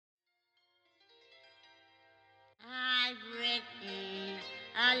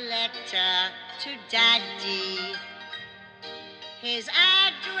letter to Daddy. His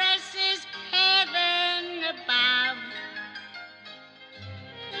address is heaven above.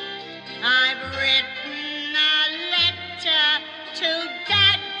 I've written a letter to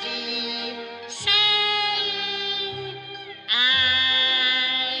Daddy saying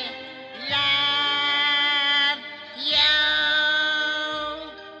I love you.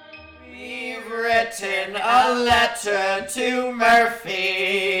 We've written a letter to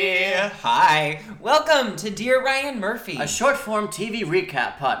Murphy. Hi, welcome to Dear Ryan Murphy, A short-form TV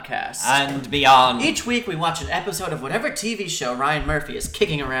recap podcast. and beyond. Each week we watch an episode of whatever TV show Ryan Murphy is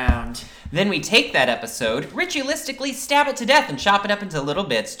kicking around. Then we take that episode, ritualistically stab it to death and chop it up into little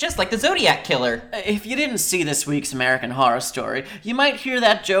bits, just like the Zodiac killer. If you didn't see this week's American Horror Story, you might hear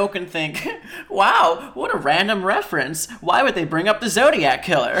that joke and think, wow, what a random reference. Why would they bring up the Zodiac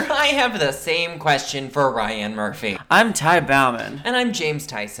killer? I have the same question for Ryan Murphy. I'm Ty Bauman. And I'm James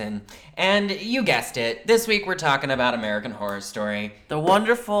Tyson. And you guessed it, this week we're talking about American Horror Story. The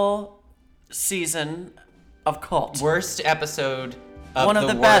wonderful season of Cult. Worst episode of One of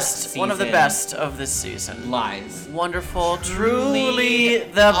the best. season. One of the best of this season. Lies. Wonderful, truly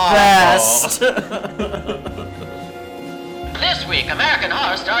the awful. best. This week, American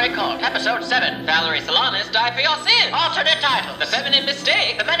Horror Story Cult, Episode 7, Valerie Solanas, Die for Your Sins. Alternate titles, The Feminine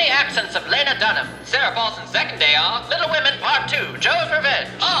Mistake, The Many Accents of Lena Dunham, Sarah Paulson's Second Day Off, Little Women Part 2, Joe's Revenge.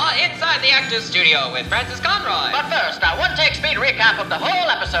 Inside the Actors Studio with Francis Conroy. But first, a one-take speed recap of the whole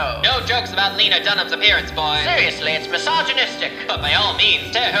episode. No jokes about Lena Dunham's appearance, boys. Seriously, it's misogynistic. But by all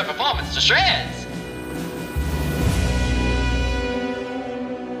means, tear her performance to shreds.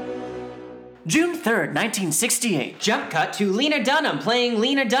 June 3rd, 1968. Jump cut to Lena Dunham playing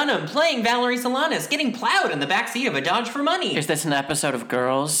Valerie Solanas, getting plowed in the backseat of a Dodge for money. Is this an episode of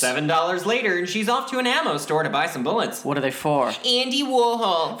Girls? $7 later, and she's off to an ammo store to buy some bullets. What are they for? Andy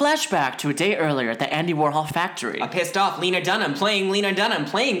Warhol. Flashback to a day earlier at the Andy Warhol factory. A pissed off Lena Dunham playing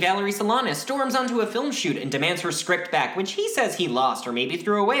Valerie Solanas storms onto a film shoot and demands her script back, which he says he lost or maybe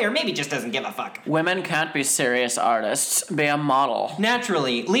threw away or maybe just doesn't give a fuck. Women can't be serious artists. Be a model.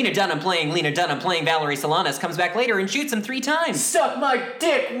 Naturally, Lena Dunham playing Valerie Solanas comes back later and shoots him 3 times. Suck my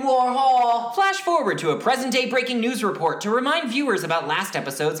dick, Warhol! Flash forward to a present-day breaking news report to remind viewers about last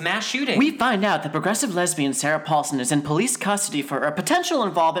episode's mass shooting. We find out that progressive lesbian Sarah Paulson is in police custody for a potential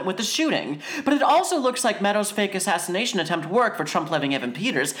involvement with the shooting, but it also looks like Meadows' fake assassination attempt worked for Trump-loving Evan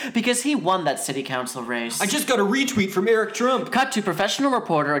Peters because he won that city council race. I just got a retweet from Eric Trump. Cut to professional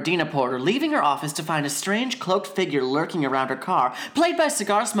reporter Adina Porter leaving her office to find a strange cloaked figure lurking around her car, played by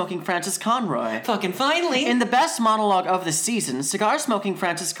cigar-smoking Francis Conroy. Fucking finally. In the best monologue of the season, cigar-smoking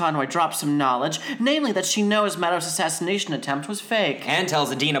Francis Conroy drops some knowledge, namely that she knows Meadows' assassination attempt was fake. And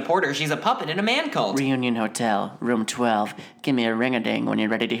tells Adina Porter she's a puppet in a man cult. Reunion Hotel, room 12. Give me a ring-a-ding when you're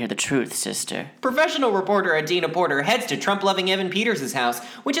ready to hear the truth, sister. Professional reporter Adina Porter heads to Trump-loving Evan Peters' house,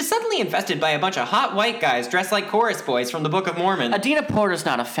 which is suddenly infested by a bunch of hot white guys dressed like chorus boys from the Book of Mormon. Adina Porter's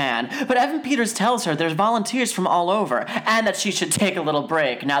not a fan, but Evan Peters tells her there's volunteers from all over, and that she should take a little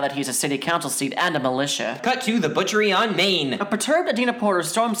break now that he's a city council seat and a militia. Cut to the butchery on Maine. A perturbed Adina Porter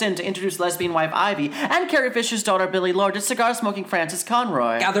storms in to introduce lesbian wife Ivy and Carrie Fisher's daughter Billy Lord to cigar-smoking Francis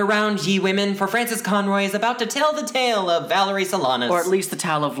Conroy. Gather round, ye women, for Francis Conroy is about to tell the tale of Valerie Solanas. Or at least the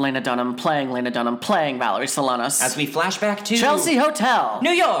tale of Lena Dunham playing Valerie Solanas. As we flash back to Chelsea Hotel,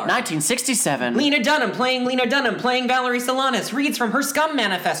 New York, 1967. Lena Dunham playing Valerie Solanas reads from her Scum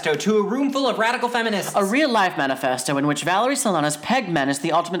manifesto to a room full of radical feminists. A real-life manifesto in which Valerie Solanas pegged men as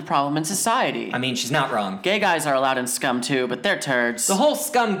the ultimate problem in society. I mean, she's not wrong. Gay guys are allowed in Scum too, but they're turds. The whole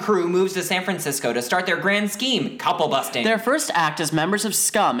Scum crew moves to San Francisco to start their grand scheme, couple busting. Their first act as members of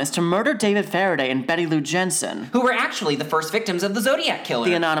Scum is to murder David Faraday and Betty Lou Jensen, who were actually the first victims of the Zodiac killer.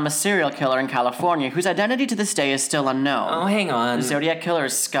 The anonymous serial killer in California, whose identity to this day is still unknown. Oh, hang on. The Zodiac killer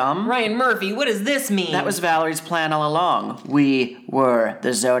is Scum? Ryan Murphy, what does this mean? That was Valerie's plan all along. We were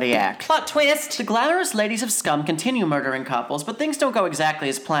the Zodiac. Plot twist. The glamorous ladies of Scum continue murdering couples, but things don't go exactly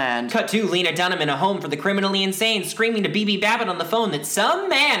as planned. Cut to Lena Dunham in a home for the criminally insane, screaming to BB Babbitt on the phone that some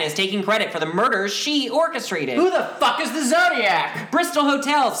man is taking credit for the murders she orchestrated. Who the fuck is the Zodiac? Bristol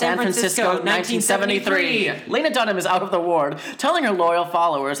Hotel, San Francisco, 1973. Lena Dunham is out of the ward, telling her loyal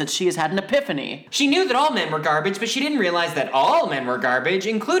followers that she has had an epiphany. She knew that all men were garbage, but she didn't realize that all men were garbage,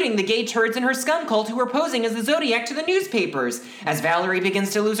 including the gay turds in her Scum cult who were posing as the Zodiac to the newspapers. As Valerie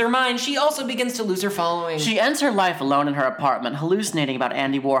begins to lose her mind, she also begins to lose her following. She ends her life alone in her apartment, hallucinating about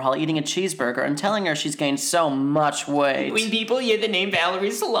Andy Warhol eating a a cheeseburger and telling her she's gained so much weight. When people hear the name Valerie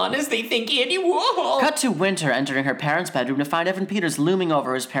Solanas, they think Andy Warhol. Cut to Winter entering her parents' bedroom to find Evan Peters looming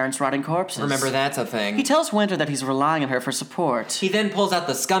over his parents' rotting corpses. Remember, that's a thing. He tells Winter that he's relying on her for support. He then pulls out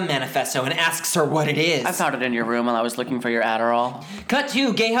the Scum Manifesto and asks her what it is. I found it in your room while I was looking for your Adderall. Cut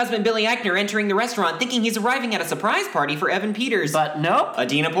to gay husband Billy Eichner entering the restaurant thinking he's arriving at a surprise party for Evan Peters. But nope.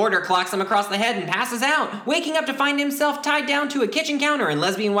 Adina Porter clocks him across the head and passes out, waking up to find himself tied down to a kitchen counter and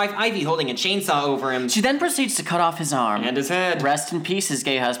lesbian wife Ivy holding a chainsaw over him. She then proceeds to cut off his arm. And his head. Rest in peace, his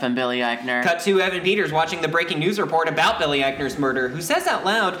gay husband, Billy Eichner. Cut to Evan Peters watching the breaking news report about Billy Eichner's murder, who says out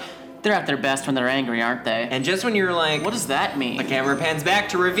loud, They're at their best when they're angry, aren't they? and just when you're like, What does that mean? the camera pans back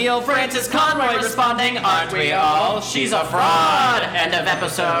to reveal Frances Conroy responding, aren't we all? She's a fraud! End of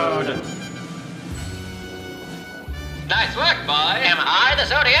episode. Nice work, boys. Am I the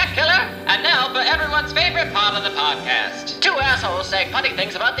Zodiac Killer? And now for everyone's favorite part of the podcast. Two assholes saying funny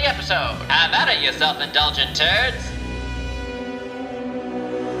things about the episode. Have at it, you self-indulgent turds.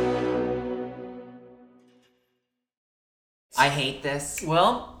 I hate this.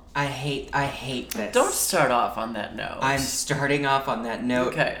 Well, I hate this. don't start off on that note. I'm starting off on that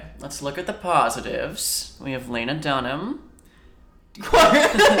note. Okay, let's look at the positives. We have Lena Dunham.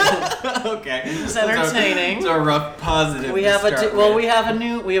 Okay. It's entertaining. It's a rough positive. We to have start we with. have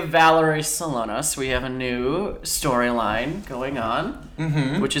Valerie Solanas. We have a new storyline going on,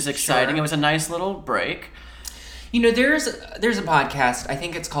 which is exciting. Sure. It was a nice little break. You know, there's a podcast. I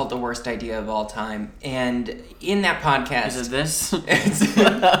think it's called The Worst Idea of All Time, and in that podcast, Is it this?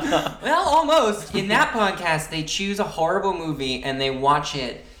 well, almost. In that podcast, they choose a horrible movie and they watch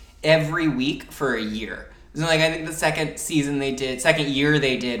it every week for a year. So, like, I think the second year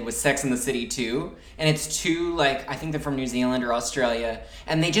they did was Sex and the City 2. And it's two, like, I think they're from New Zealand or Australia.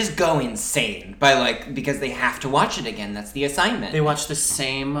 And they just go insane because they have to watch it again. That's the assignment. They watch the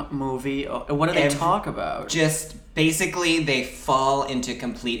same movie. What do they talk about? Just basically they fall into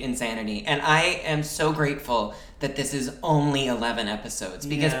complete insanity. And I am so grateful that this is only 11 episodes.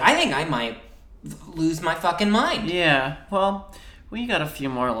 Because Yeah. I think I might lose my fucking mind. Yeah, well, we got a few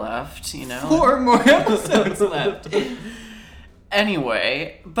more left, you know. 4 more episodes left.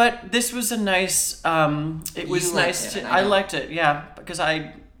 Anyway, but this was a nice, it was You liked nice it, to, I I know. liked it, yeah, because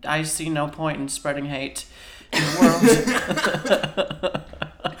I see no point in spreading hate in the world.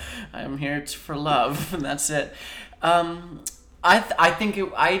 I'm here for love, and that's it.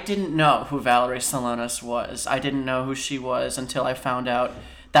 I didn't know who Valerie Solanas was. I didn't know who she was until I found out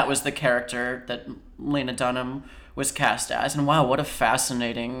that was the character that Lena Dunham was cast as. And wow, what a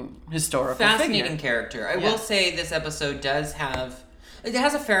fascinating historical Fascinating figure. character. I will say this episode has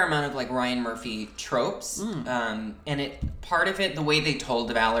a fair amount of like Ryan Murphy tropes. And part of it, the way they told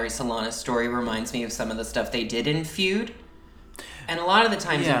the Valerie Solanas story reminds me of some of the stuff they did in Feud. And a lot of the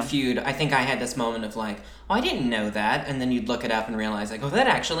times Yeah. in Feud, I think I had this moment of like, oh, I didn't know that. And then you'd look it up and realize like, oh, that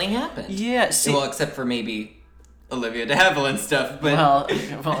actually happened. Yeah, see, Well, except for maybe Olivia de Havilland stuff, but well,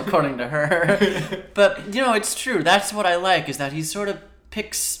 according to her. But, you know, it's true. That's what I like, is that he sort of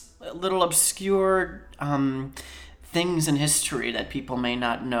picks little obscure things in history that people may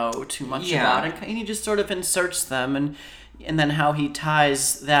not know too much Yeah. about, and he just sort of inserts them, and then how he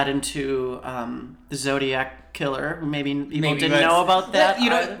ties that into the Zodiac Killer. Maybe people didn't know about that.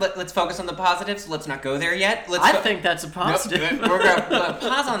 Let's focus on the positives. Let's not go there yet. I think that's a positive. Nope, we're going to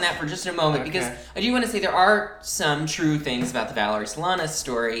pause on that for just a moment because I do want to say there are some true things about the Valerie Solanas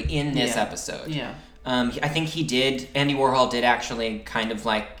story in this episode. Yeah. I think Andy Warhol did actually kind of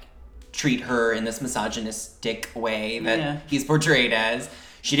like treat her in this misogynistic way that he's portrayed as.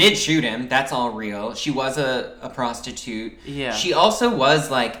 She did shoot him. That's all real. She was a prostitute. Yeah. She also was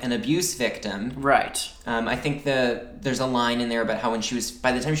like an abuse victim. Right. I think there's a line in there about how by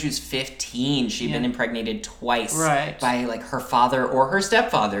the time she was 15, she'd been impregnated twice. Right. By like her father or her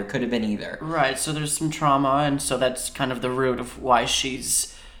stepfather. Could have been either. Right, so there's some trauma, and so that's kind of the root of why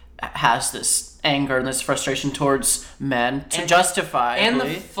has this anger and this frustration towards men to justify. And the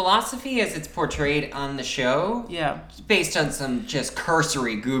philosophy as it's portrayed on the show, based on some just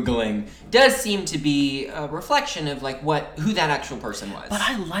cursory Googling, does seem to be a reflection of like who that actual person was. But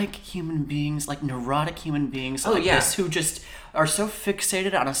I like human beings, like neurotic human beings this, who just are so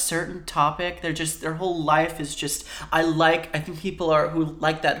fixated on a certain topic. Their whole life is just, I think people who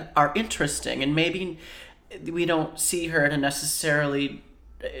like that are interesting, and maybe we don't see her to necessarily,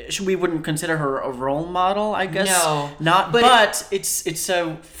 we wouldn't consider her a role model, I guess. No. But it's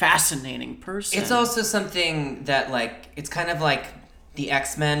a fascinating person. It's also something that like, it's kind of like the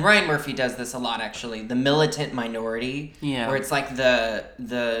X-Men. Ryan Murphy does this a lot, actually. The militant minority. Yeah. Where it's like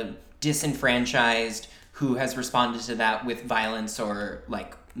the disenfranchised who has responded to that with violence or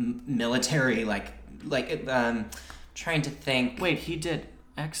like military, trying to think. Wait, he did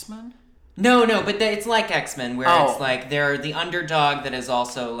X-Men? No, but it's like X-Men, where it's like they're the underdog that is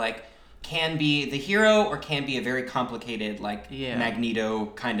also like can be the hero or can be a very complicated Magneto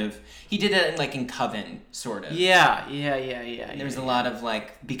kind of. He did it in Coven, sort of. Yeah. There's a lot of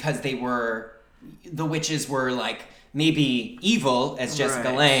because the witches were maybe evil as Jessica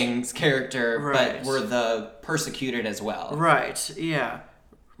Lange's character, but were the persecuted as well. Right. Yeah.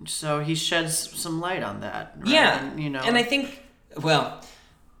 So he sheds some light on that. Right? Yeah. And, and I think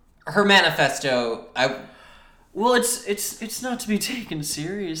her manifesto. Well, it's not to be taken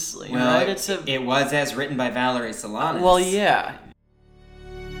seriously, right? It was as written by Valerie Solanas. Well, yeah.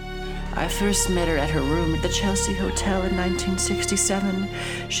 I first met her at her room at the Chelsea Hotel in 1967.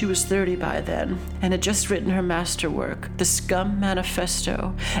 She was 30 by then, and had just written her masterwork, The Scum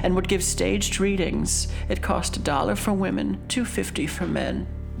Manifesto, and would give staged readings. It cost $1 for women, $2.50 for men.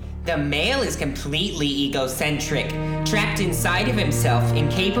 The male is completely egocentric, trapped inside of himself,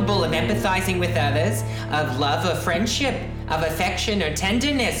 incapable of empathizing with others, of love or friendship, of affection or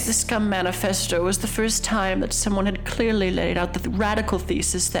tenderness. The Scum Manifesto was the first time that someone had clearly laid out the radical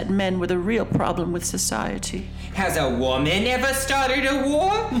thesis that men were the real problem with society. Has a woman ever started a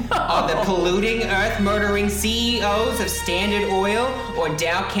war? Are the polluting, earth-murdering CEOs of Standard Oil or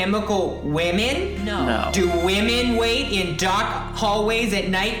Dow Chemical women? No. Do women wait in dark hallways at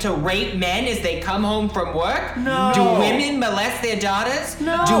night to rape men as they come home from work? No. Do women molest their daughters?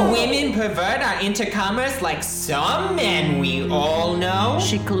 No. Do women pervert our intercommerce like some men we all know?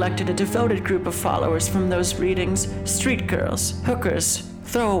 She collected a devoted group of followers from those readings: street girls, hookers,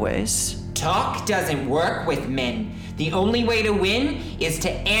 throwaways. Talk doesn't work with men. The only way to win is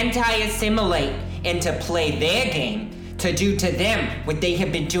to anti-assimilate and to play their game, to do to them what they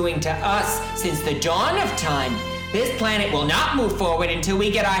have been doing to us since the dawn of time. This planet will not move forward until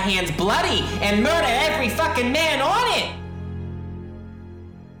we get our hands bloody and murder every fucking man on it.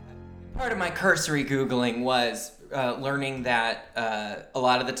 Part of my cursory Googling was learning that a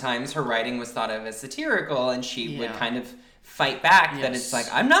lot of the times her writing was thought of as satirical, and she would kind of fight back that it's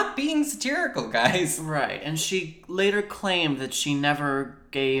I'm not being satirical, guys. Right, and she later claimed that she never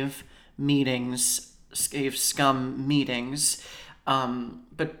gave scum meetings,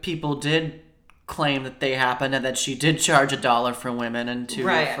 but people did claim that they happened and that she did charge $1 for women and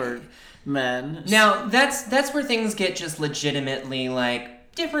 $2 for men. Now, that's where things get just legitimately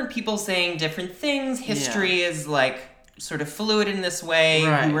different people saying different things. History is sort of fluid in this way.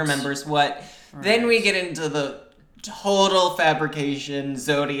 Right. Who remembers what? Right. Then we get into the total fabrication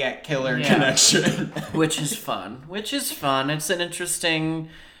Zodiac killer connection. Which is fun. It's an interesting...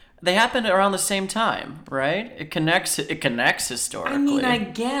 They happen around the same time, right? It connects historically. I mean, I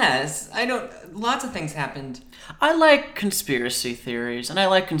guess. Lots of things happened. I like conspiracy theories, and I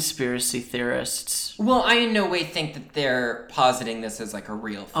like conspiracy theorists. Well, I in no way think that they're positing this as a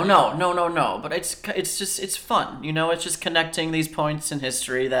real thing. Oh, no. But it's fun. It's just connecting these points in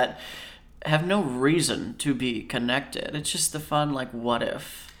history that have no reason to be connected. It's just the fun, what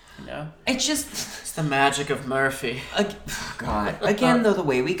if? It's the magic of Murphy. God. Again, though, the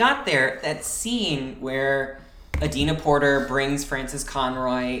way we got there, that scene where Adina Porter brings Frances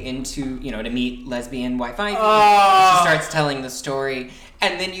Conroy into, to meet lesbian wife Ivy. She starts telling the story,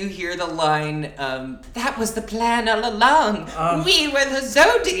 and then you hear the line, that was the plan all along. We were the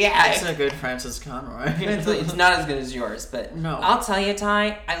Zodiac. It's a good Frances Conroy. It's not as good as yours, but no. I'll tell you,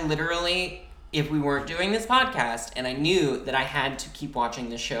 Ty, I literally... if we weren't doing this podcast and I knew that I had to keep watching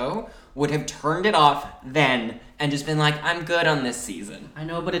the show, would have turned it off then and just been I'm good on this season. I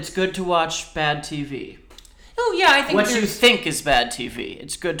know, but it's good to watch bad TV. Oh, yeah, I think what you think is bad TV.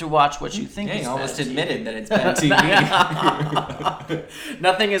 It's good to watch what you think is bad TV. You almost admitted that it's bad TV.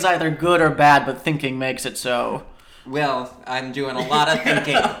 Nothing is either good or bad, but thinking makes it so. Well, I'm doing a lot of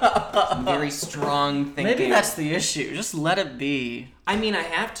thinking. Some very strong thinking. Maybe that's the issue. Just let it be. I mean, I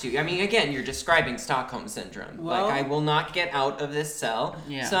have to. I mean, again, you're describing Stockholm Syndrome. Well, I will not get out of this cell.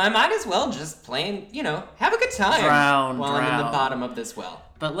 Yeah. So I might as well just have a good time while I'm in the bottom of this well.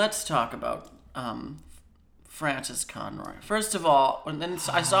 But let's talk about Frances Conroy. First of all, when then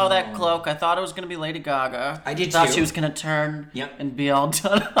I saw that cloak, I thought it was going to be Lady Gaga. I did thought too. She was going to turn and be all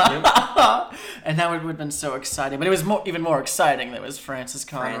done. And that would have been so exciting. But it was even more exciting that it was Frances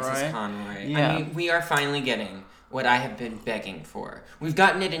Conroy. Yeah. I mean, we are finally getting what I have been begging for. We've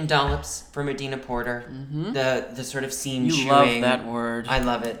gotten it in dollops from Adina Porter. Mm-hmm. The sort of scene chewing. You love that word. I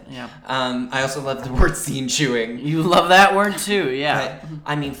love it. Yeah. I also love the word scene chewing. You love that word too, yeah. But,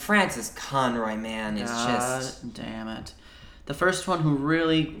 I mean, Frances Conroy, man, is just... damn it. The first one who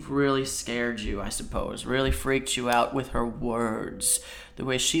really, really scared you, I suppose. Really freaked you out with her words. The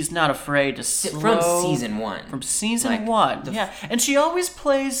way she's not afraid to slow... From season 1. From season 1, yeah. And she always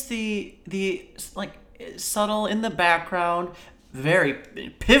plays the like, subtle in the background, very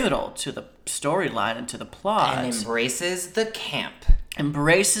pivotal to the storyline and to the plot. And embraces the camp.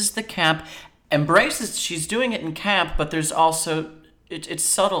 She's doing it in camp, but there's also... It's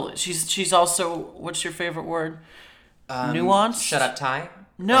subtle. She's also... What's your favorite word? Nuanced? Shut up, Ty?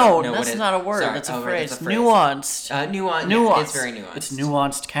 No, that's not a word. Sorry. That's a Right, phrase. that's a phrase. Nuanced. Nuanced. It's very nuanced. It's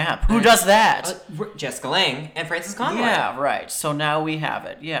nuanced camp. Who does that? Jessica Lange and Frances Conroy. Yeah, right. So now we have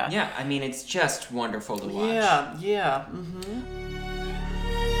it. Yeah. Yeah, I mean, it's just wonderful to watch. Yeah. Mm-hmm.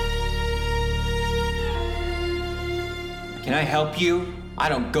 Can I help you? I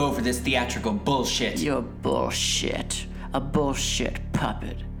don't go for this theatrical bullshit. You're bullshit. A bullshit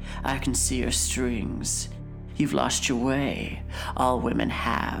puppet. I can see your strings. You've lost your way. All women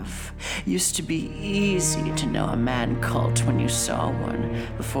have. Used to be easy to know a man cult when you saw one,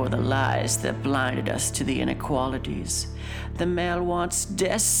 before the lies that blinded us to the inequalities. The male wants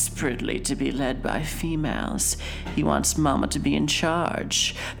desperately to be led by females. He wants mama to be in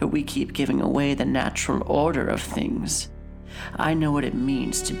charge, but we keep giving away the natural order of things. I know what it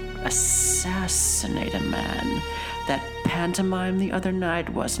means to assassinate a man. That pantomime the other night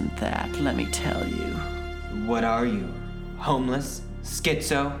wasn't that, let me tell you. What are you? Homeless?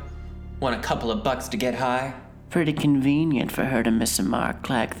 Schizo? Want a couple of bucks to get high? Pretty convenient for her to miss a mark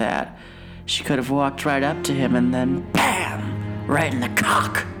like that. She could have walked right up to him and then BAM! Right in the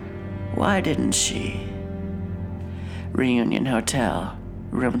cock. Why didn't she? Reunion Hotel,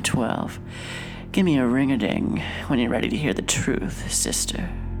 room 12. Give me a ring-a-ding when you're ready to hear the truth, sister.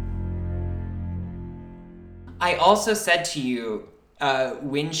 I also said to you,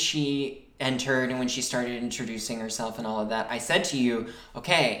 when she entered and when she started introducing herself and all of that, I said to you,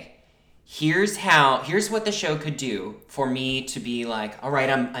 okay, here's what the show could do for me to be like, all right,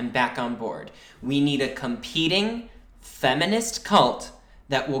 I'm back on board. We need a competing feminist cult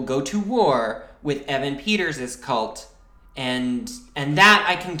that will go to war with Evan Peters' cult, and that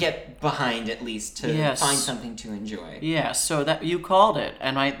I can get behind at least to find something to enjoy. Yeah, so that you called it,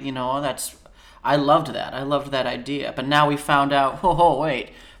 and I loved that. I loved that idea. But now we found out, wait,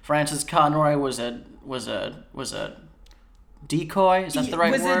 Frances Conroy was a decoy? Is that the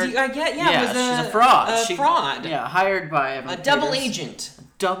right word? She's a fraud. A fraud. Yeah, hired by Evan Peters. Double agent.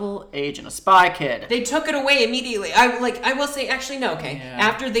 Double agent, a spy kid. They took it away immediately. I will say, actually, no, okay. Yeah.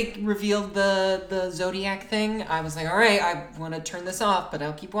 After they revealed the Zodiac thing, I was like, all right, I want to turn this off, but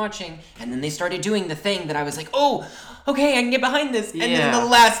I'll keep watching. And then they started doing the thing that I was like, oh, okay, I can get behind this. And then the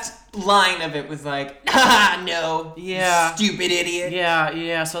last line of it was like, no, stupid idiot.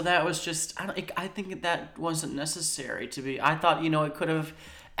 Yeah, so that was just, I think that wasn't necessary to be, I thought, it could have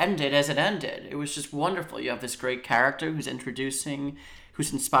ended as it ended. It was just wonderful. You have this great character who's inspiring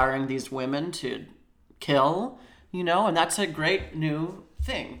these women to kill, and that's a great new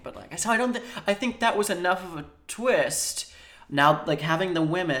thing. But I think that was enough of a twist. Now, having the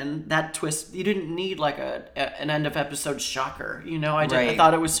women, that twist, you didn't need an end of episode shocker. I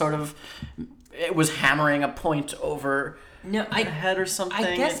thought it was it was hammering a point over the head or something.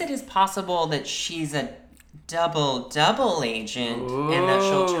 I guess it is possible that she's a double agent and that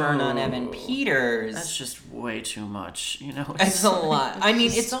she'll turn on Evan Peters. That's just way too much, It's a lot. I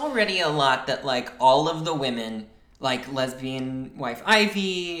mean, it's already a lot that all of the women, lesbian wife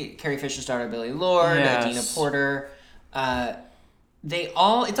Ivy, Carrie Fisher's daughter Billie Lourd, Dina Porter,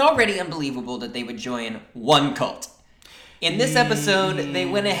 it's already unbelievable that they would join one cult. In this episode, they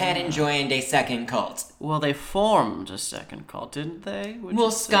went ahead and joined a second cult. Well, they formed a second cult, didn't they?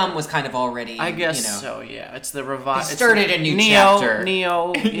 Scum was kind of already, I guess so, yeah. It's the revival. They started a new chapter.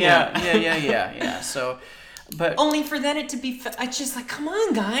 Neo. Yeah. So, but... Only for then it to be... It's just come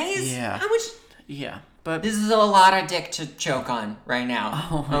on, guys. Yeah. How much... Yeah, but... This is a lot of dick to choke on right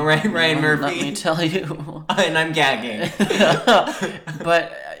now. All right, Ryan Murphy? Let me tell you. And I'm gagging.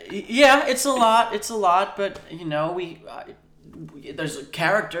 But... Yeah, it's a lot, but, there's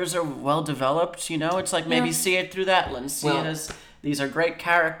characters are well developed, it's maybe see it through that lens, see it as, these are great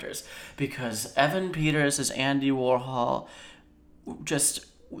characters, because Evan Peters as Andy Warhol,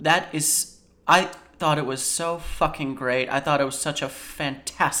 I thought it was so fucking great. I thought it was such a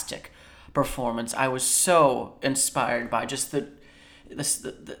fantastic performance. I was so inspired by just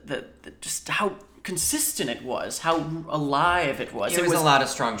just how consistent it was, how alive it was. It was a lot of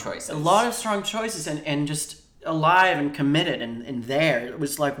strong choices. A lot of strong choices and just alive and committed and there. It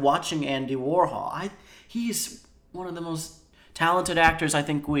was like watching Andy Warhol. He's one of the most talented actors I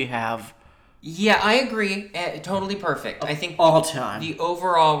think we have Yeah, I agree. Totally perfect. I think all time. The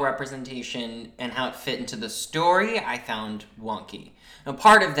overall representation and how it fit into the story, I found wonky. Now,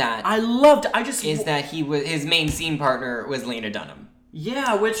 part of that is that his main scene partner was Lena Dunham.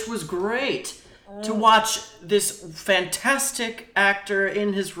 Yeah, which was great to watch this fantastic actor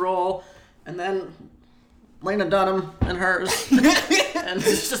in his role, and then Lena Dunham and hers, and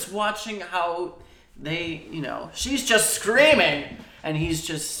just watching how they, she's just screaming. And he's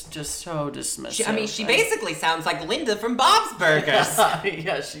just so dismissive. She basically sounds like Linda from Bob's Burgers.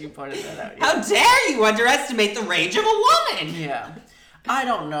 Yeah, she pointed that out. Yeah. How dare you underestimate the rage of a woman? Yeah. I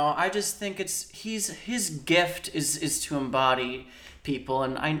don't know. I just think his gift is to embody people,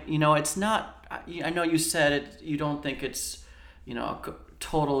 and it's not. I know you said it. You don't think it's a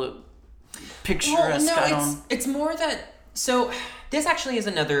total picturesque. Well, no, it's more that. So this actually is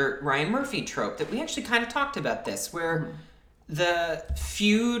another Ryan Murphy trope that we actually kind of talked about this, where the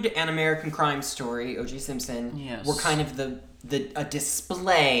Feud and American Crime Story, O.J. Simpson, were kind of a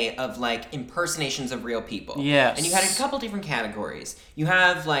display of like impersonations of real people. Yes. And you had a couple different categories. You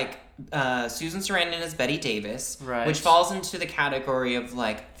have like Susan Sarandon as Betty Davis, right, which falls into the category of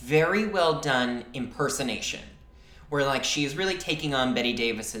like very well done impersonation, where like she's really taking on Betty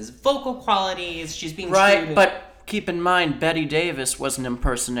Davis's vocal qualities. She's being right, true to... but keep in mind, Betty Davis was an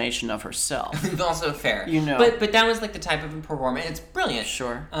impersonation of herself. Also fair. But that was like the type of performance. It's brilliant.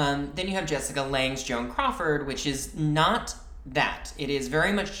 Sure. Then you have Jessica Lange's Joan Crawford, which is not that. It is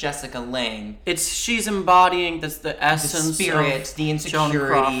very much Jessica Lange. She's embodying the essence, the spirit, the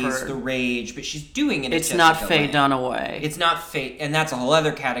insecurities, the rage, but she's doing it. It's not Faye Dunaway. It's not Faye, and that's a whole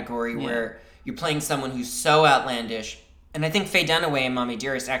other category where you're playing someone who's so outlandish. And I think Faye Dunaway in Mommy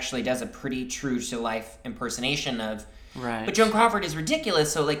Dearest actually does a pretty true-to-life impersonation of... Right. But Joan Crawford is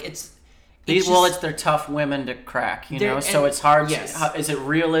ridiculous, so, like, it's they're tough women to crack, so it's hard. Yes. Is it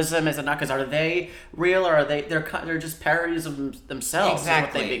realism? Is it not? Because are they real, or are they're just parodies of themselves?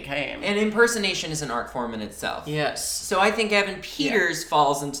 Exactly. What they became. And impersonation is an art form in itself. Yes. So I think Evan Peters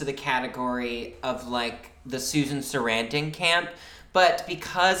falls into the category of, like, the Susan Sarandon camp. But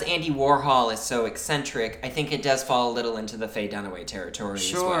because Andy Warhol is so eccentric, I think it does fall a little into the Faye Dunaway territory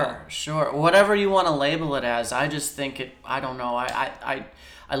as well. Sure. Whatever you want to label it as, I just think I don't know.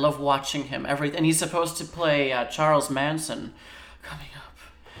 I love watching him. And he's supposed to play Charles Manson coming up.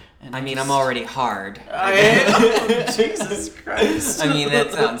 And I'm already hard. Jesus Christ. I mean,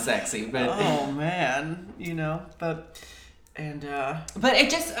 that sounds sexy, but... Oh, man. But it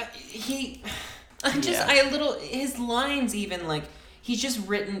just... his lines even, like... He's just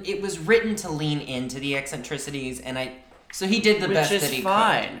written... It was written to lean into the eccentricities, and so he did the best that he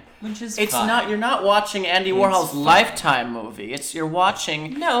could. Which is fine. You're not watching Andy Warhol's Lifetime movie. You're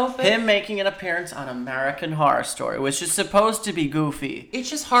watching him making an appearance on American Horror Story, which is supposed to be goofy.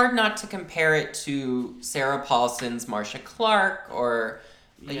 It's just hard not to compare it to Sarah Paulson's Marcia Clark, or...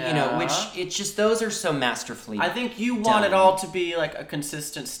 which it's just... Those are so masterfully I think you want it all to be, like, a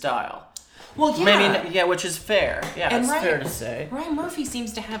consistent style. Well, yeah. Maybe, which is fair. Yeah, it's fair to say. Ryan Murphy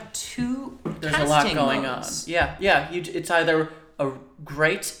seems to have two There's a lot going on. Yeah. It's either a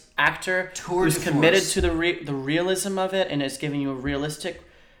great actor who's committed to the realism of it and is giving you a realistic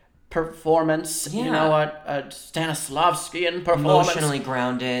performance. Yeah. A Stanislavskian performance. Emotionally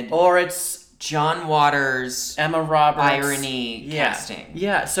grounded. Or it's John Waters, Emma Roberts. Irony casting.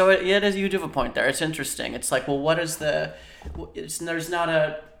 Yeah, so you do have a point there. It's interesting. It's like, well, what is there's not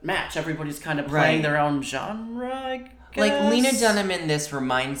a match. Everybody's kind of playing their own genre, I guess. Like, Lena Dunham in this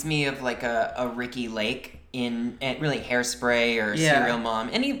reminds me of, like, a Ricki Lake in really Hairspray or Serial Mom.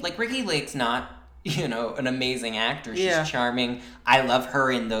 Ricki Lake's not, an amazing actor. She's charming. I love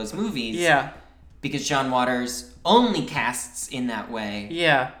her in those movies. Yeah. Because John Waters only casts in that way.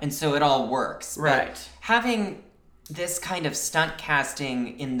 Yeah. And so it all works. Right. But having this kind of stunt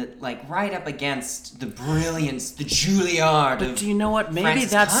casting in the right up against the brilliance, the Juilliard. But do you know what? Maybe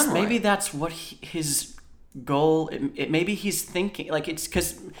that's what his goal. Maybe he's thinking it's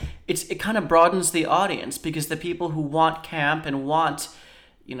because it kind of broadens the audience, because the people who want camp and want,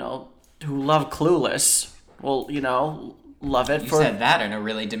 who love Clueless, will love it. You said that in a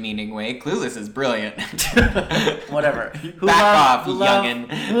really demeaning way. Clueless is brilliant. Whatever. Back off, youngin'.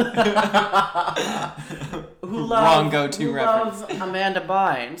 Wrong go-to reference. Love Amanda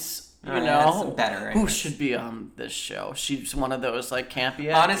Bynes. That's better. Who should be on this show? She's one of those campy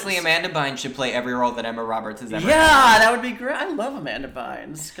actors. Honestly, Amanda Bynes should play every role that Emma Roberts has ever played. Yeah, that would be great. I love Amanda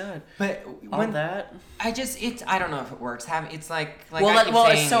Bynes. Good. But that. I don't know if it works. It's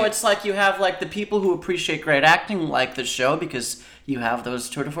so it's like you have the people who appreciate great acting like the show because you have those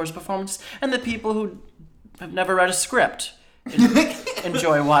tour de force performances, and the people who have never read a script.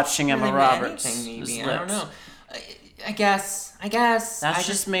 enjoy watching Emma Really, Roberts. anything, maybe. lips. I don't know. I guess. That's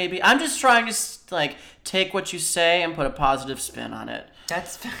just maybe. I'm just trying to like take what you say and put a positive spin on it.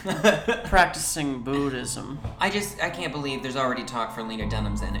 That's. Practicing Buddhism. I can't believe there's already talk for Lena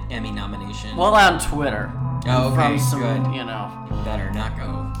Dunham's Emmy nomination. Well, on Twitter. Oh, okay, From some, good. you know. Better not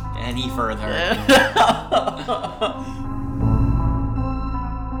go any further.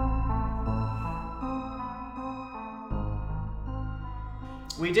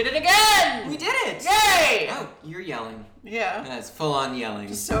 We did it again! We did it! Yay! Oh, you're yelling. Yeah. That's full on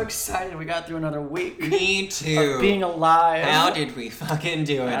yelling. So excited we got through another week. Me too. Of being alive. How did we fucking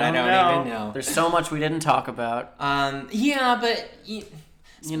do it? I don't even know. There's so much we didn't talk about. Yeah, but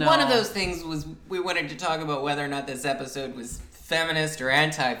you know, one of those things was we wanted to talk about whether or not this episode was feminist or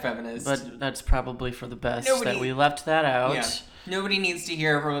anti-feminist. But that's probably for the best that we left that out. Yeah. Nobody needs to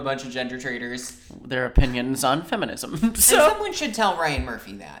hear from a bunch of gender traitors. Their opinions on feminism. And someone should tell Ryan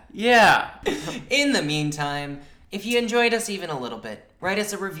Murphy that. Yeah. In the meantime, if you enjoyed us even a little bit, write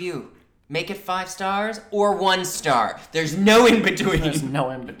us a review. Make it 5 stars or 1 star. There's no in between. There's no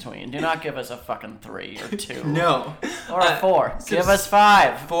in between. Do not give us a fucking 3 or 2. No. Or a 4. Give us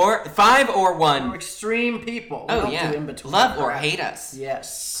 5. 5 or 1. We're extreme people. Oh, don't yeah. do in between. Love or hate us.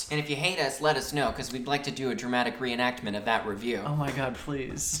 Yes. And if you hate us, let us know, because we'd like to do a dramatic reenactment of that review. Oh my god,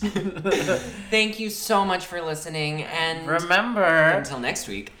 please. Thank you so much for listening, and remember, until next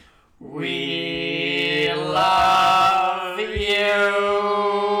week, we love